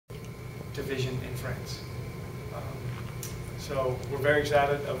division in France. So we're very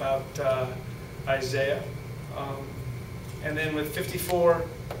excited about Isaiah. And then with 54,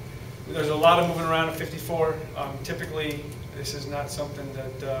 there's a lot of moving around at 54. Typically, this is not something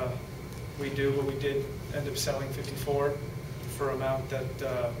that we do, but we did end up selling 54 for an amount that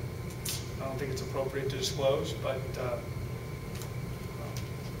I don't think it's appropriate to disclose, but I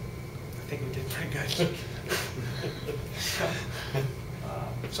think we did pretty good.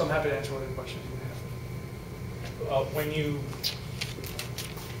 So I'm happy to answer whatever questions you have. When you,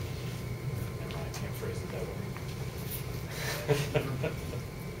 never mind, I can't phrase it that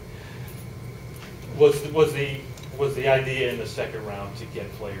way. Was the idea in the second round to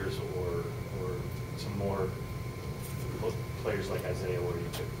get players or some more players like Isaiah where you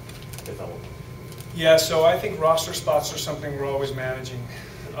could develop? Yeah, so I think roster spots are something we're always managing,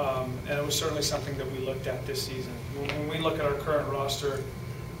 and it was certainly something that we looked at this season. When we look at our current roster,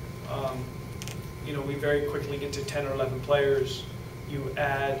 you know, we very quickly get to 10 or 11 players. You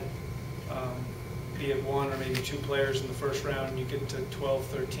add, be it 1 or maybe 2 players in the first round, and you get to 12,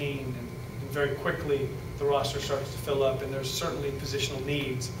 13, and very quickly the roster starts to fill up, and there's certainly positional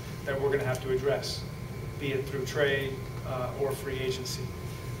needs that we're going to have to address, be it through trade or free agency.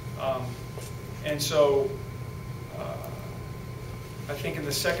 And so I think in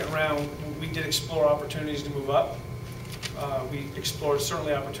the second round we did explore opportunities to move up. We explored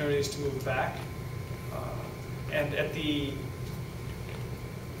certainly opportunities to move back.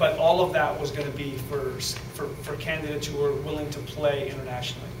 But all of that was going to be for candidates who were willing to play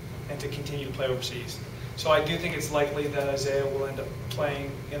internationally and to continue to play overseas. So I do think it's likely that Isaiah will end up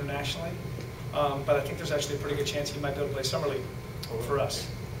playing internationally, but I think there's actually a pretty good chance he might be able to play Summer League for us,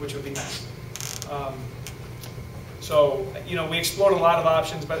 which would be nice. So, you know, we explored a lot of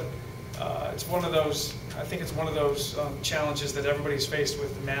options, but it's one of those, I think it's one of those challenges that everybody's faced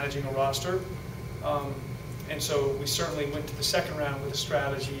with managing a roster. And so we certainly went to the second round with a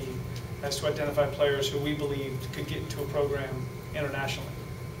strategy as to identify players who we believed could get into a program internationally.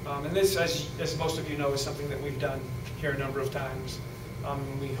 And this, as most of you know, is something that we've done here a number of times.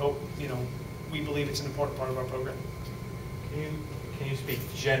 We hope, you know, we believe it's an important part of our program. Can you speak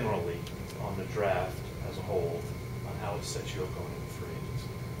generally on the draft as a whole, on how it sets you up going into free agency?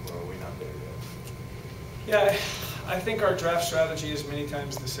 Or are we not there yet? Yeah, I think our draft strategy is many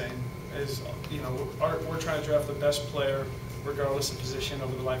times the same. As you know, we're trying to draft the best player, regardless of position,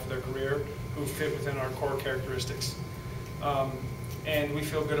 over the life of their career, who fit within our core characteristics. And we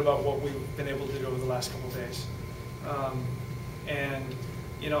feel good about what we've been able to do over the last couple of days. And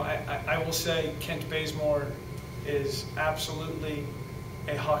you know, I will say Kent Bazemore is absolutely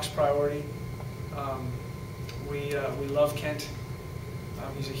a Hawks priority. We love Kent.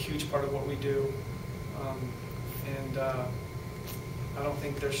 He's a huge part of what we do. And I don't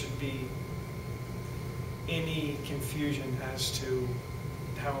think there should be any confusion as to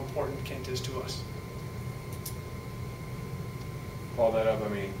how important Kent is to us. Follow that up, I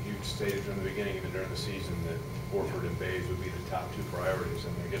mean, you stated from the beginning, even during the season, that Horford and Bays would be the top 2 priorities. I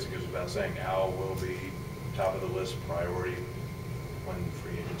mean, I guess it goes without saying Al will be top of the list priority when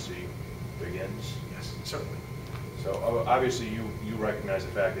free agency begins. Yes, certainly. So obviously you recognize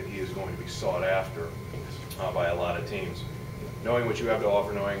the fact that he is going to be sought after by a lot of teams. Knowing what you have to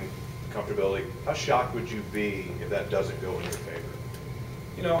offer, knowing comfortability, how shocked would you be if that doesn't go in your favor?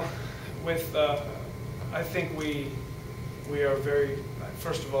 You know, with I think we are very,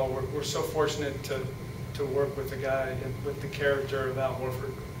 first of all, we're so fortunate to work with a guy with the character of Al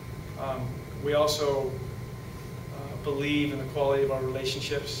Horford. We also believe in the quality of our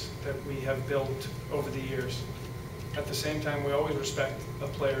relationships that we have built over the years. At the same time, we always respect a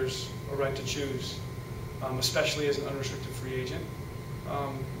player's right to choose, especially as an unrestricted free agent.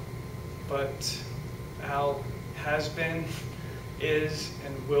 But Al has been, is,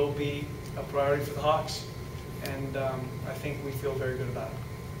 and will be a priority for the Hawks, and I think we feel very good about it.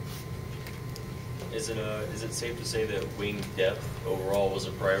 Is it safe to say that wing depth overall was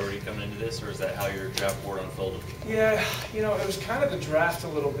a priority coming into this, or is that how your draft board unfolded? Yeah, you know, it was kind of the draft a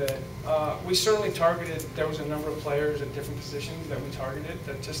little bit. We certainly targeted, there was a number of players at different positions that we targeted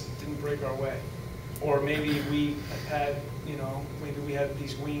that just didn't break our way. Or maybe we had, you know, maybe we had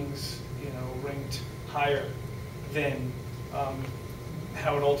these wings, you know, ranked higher than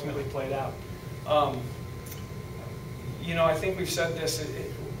how it ultimately played out. You know, I think we've said this,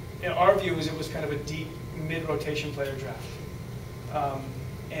 in our view, it was kind of a deep mid-rotation player draft.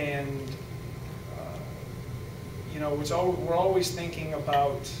 You know, we're always thinking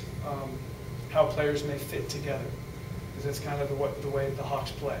about how players may fit together, because that's kind of the way the Hawks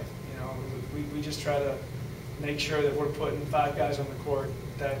play. You know, we just try to make sure that we're putting 5 guys on the court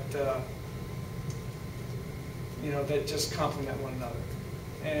that that just complement one another.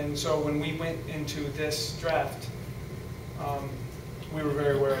 And so when we went into this draft, we were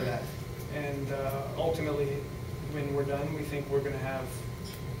very aware of that. And ultimately, when we're done, we think we're going to have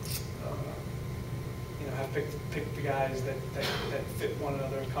picked the guys that fit one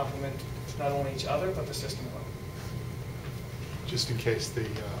another and complement not only each other, but the system well. Just in case the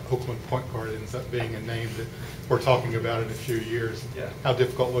Oakland point guard ends up being a name that we're talking about in a few years. Yeah. How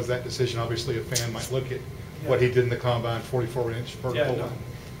difficult was that decision? Obviously, a fan might look at what he did in the combine, 44-inch vertical, no. and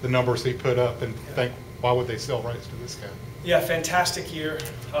the numbers he put up, and think, why would they sell rights to this guy? Yeah, fantastic year.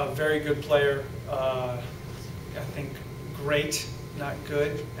 Very good player. I think great, not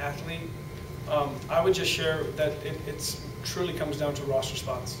good athlete. I would just share that it truly comes down to roster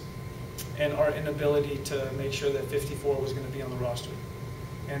spots and our inability to make sure that 54 was going to be on the roster.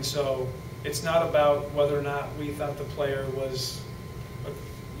 And so it's not about whether or not we thought the player was,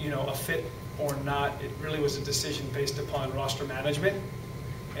 a fit or not. It really was a decision based upon roster management,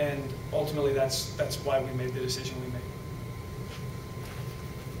 and ultimately that's why we made the decision we made.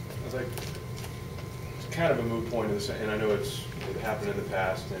 It's like, it's kind of a moot point, and I know it happened in the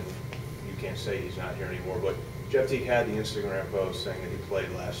past, and you can't say he's not here anymore, but Jeff Teague had the Instagram post saying that he played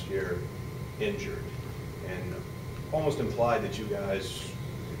last year injured, and almost implied that you guys,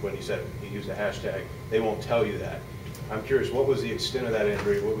 when he said, he used the hashtag, they won't tell you that. I'm curious, what was the extent of that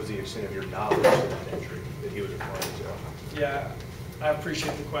injury? What was the extent of your knowledge of that injury that he was referring to? Yeah, I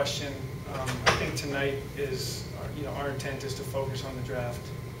appreciate the question. I think tonight is, our intent is to focus on the draft.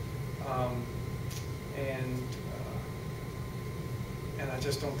 And I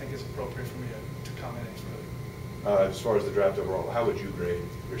just don't think it's appropriate for me to comment any further. As far as the draft overall, how would you grade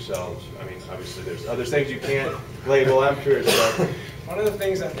yourselves? I mean, obviously there's other things you can't label. I'm curious about. One of the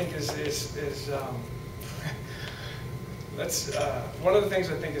things I think one of the things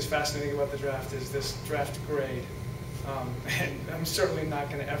I think is fascinating about the draft is this draft grade. And I'm certainly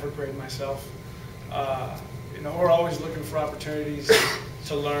not going to ever grade myself. We're always looking for opportunities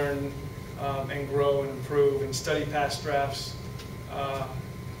to learn and grow and improve and study past drafts.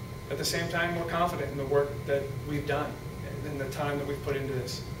 At the same time, we're confident in the work that we've done and the time that we've put into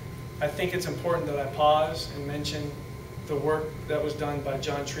this. I think it's important that I pause and mention the work that was done by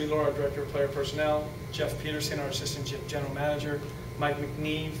John Treelor, our Director of Player Personnel, Jeff Peterson, our Assistant General Manager, Mike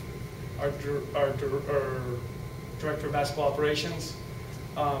McNeve, our Director of Basketball Operations,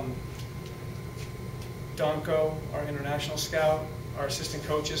 Donko, our International Scout, our assistant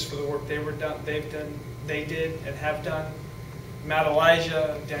coaches for the work they did and have done, Matt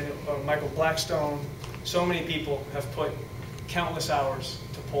Elijah, Michael Blackstone. So many people have put countless hours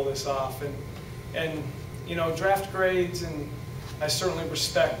to pull this off, and draft grades, and I certainly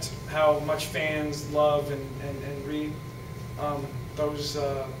respect how much fans love and read those. I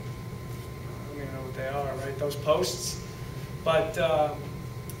don't even know what they are, right? Those posts, but our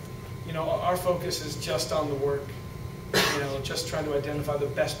focus is just on the work. Just trying to identify the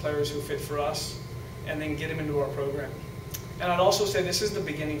best players who fit for us, and then get them into our program. And I'd also say this is the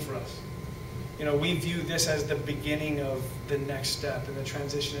beginning for us. We view this as the beginning of the next step in the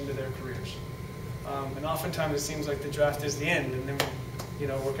transition into their careers. And oftentimes it seems like the draft is the end, and then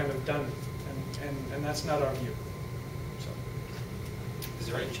we're kind of done, and that's not our view. So. Is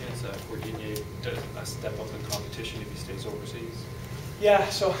there any chance that Virginia does a step up in competition if he stays overseas? Yeah,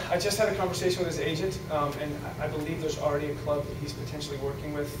 so I just had a conversation with his agent, and I believe there's already a club that he's potentially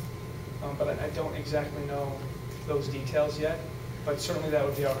working with, but I don't exactly know those details yet, but certainly that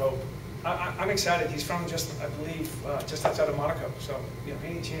would be our hope. I'm excited. He's from just outside of Monaco, so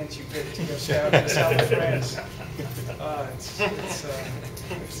any chance you get to go scout in the south of France,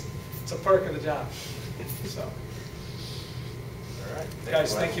 it's a perk of the job. So, All right.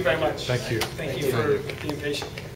 guys, thank you very much. Thank you. Thank you for being patient.